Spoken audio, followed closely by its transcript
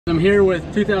I'm here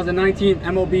with 2019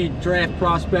 MLB Draft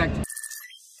prospect.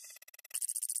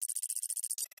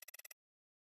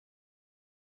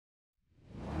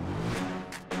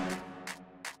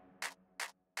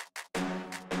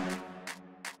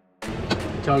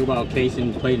 Talk about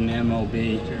Kason played in the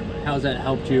MLB. How's that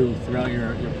helped you throughout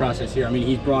your process here? I mean,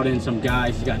 he's brought in some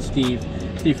guys. He's got Steve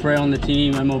Frail on the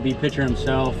team, MLB pitcher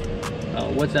himself.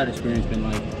 What's that experience been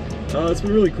like? It's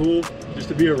been really cool just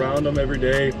to be around them every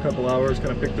day, a couple hours,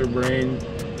 kind of pick their brain,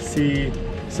 see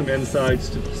some insights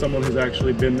to someone who's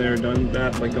actually been there, done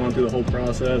that, like gone through the whole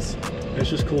process. And it's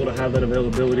just cool to have that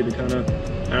availability to kind of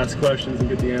ask questions and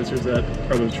get the answers that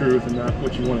are the truth and not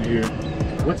what you want to hear.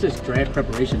 What's this draft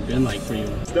preparation been like for you?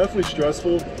 It's definitely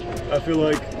stressful. I feel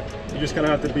like you just kind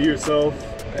of have to be yourself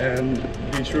and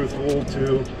be truthful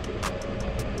to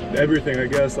everything, I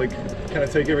guess. Like, kind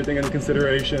of take everything into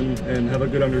consideration and have a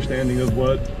good understanding of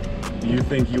what you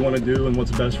think you want to do and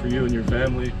what's best for you and your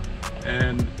family.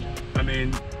 And I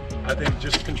mean, I think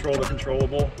just control the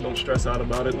controllable. Don't stress out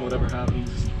about it, and whatever happens,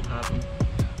 will happen.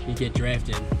 You get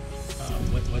drafted.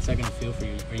 What's that going to feel for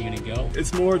you? Are you going to go?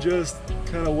 It's more just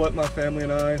kind of what my family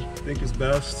and I think is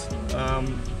best.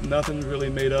 Nothing's really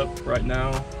made up right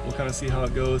now. We'll kind of see how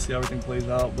it goes, see how everything plays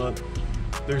out, but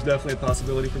there's definitely a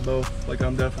possibility for both. Like,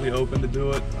 I'm definitely open to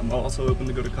do it. I'm also open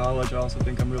to go to college. I also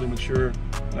think I'm really mature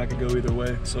and I could go either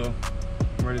way, so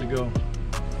I'm ready to go.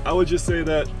 I would just say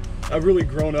that I've really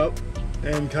grown up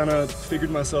and kind of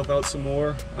figured myself out some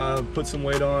more. I've put some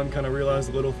weight on, kind of realized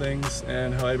the little things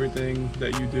and how everything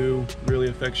that you do really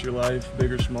affects your life,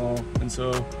 big or small. And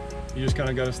so you just kind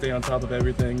of got to stay on top of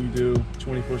everything you do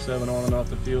 24/7 on and off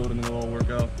the field, and it'll all work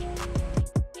out.